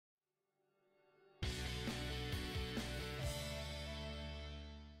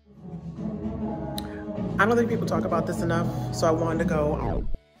I don't think people talk about this enough, so I wanted to go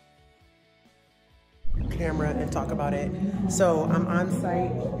camera and talk about it. So I'm on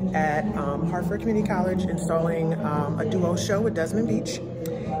site at Harford Community College installing a duo show with Desmond Beach,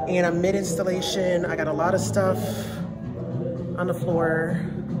 and I'm mid-installation. I got a lot of stuff on the floor.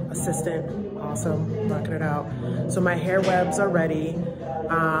 Assistant, awesome, knocking it out. So my hair webs are ready.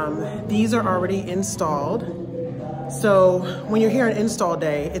 These are already installed. So when you're here on install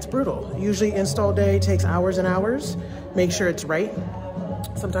day, it's brutal. Usually install day takes hours and hours. Make sure it's right.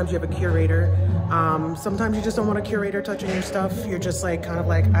 Sometimes you have a curator. Sometimes you just don't want a curator touching your stuff. You're just like, kind of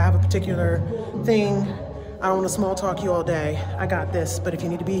like, I have a particular thing. I don't want to small talk you all day. I got this, but if you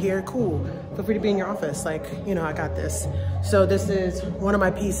need to be here, cool. Feel free to be in your office. Like, you know, I got this. So this is one of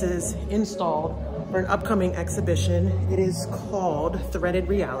my pieces installed for an upcoming exhibition. It is called Threaded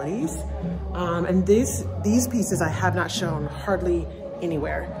Realities. And these pieces I have not shown hardly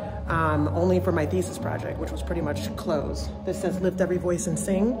anywhere. Only for my thesis project, which was pretty much closed. This says Lift Every Voice and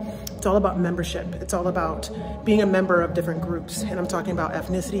Sing. It's all about membership. It's all about being a member of different groups. And I'm talking about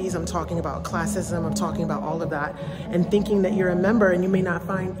ethnicities, I'm talking about classism, I'm talking about all of that. And thinking that you're a member and you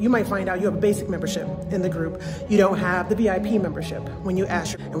might find out you have a basic membership in the group. You don't have the VIP membership when you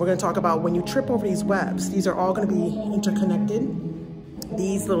ask. And we're gonna talk about when you trip over these webs, these are all gonna be interconnected.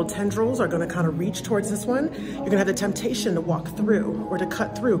 These little tendrils are gonna kind of reach towards this one. You're gonna have the temptation to walk through or to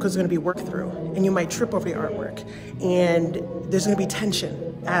cut through because it's gonna be work through, and you might trip over the artwork. And there's gonna be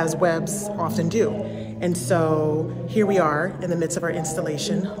tension, as webs often do. And so here we are in the midst of our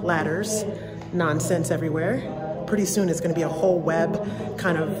installation, ladders, nonsense everywhere. Pretty soon it's gonna be a whole web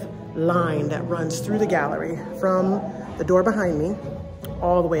kind of line that runs through the gallery from the door behind me,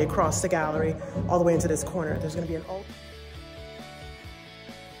 all the way across the gallery, all the way into this corner. There's gonna be an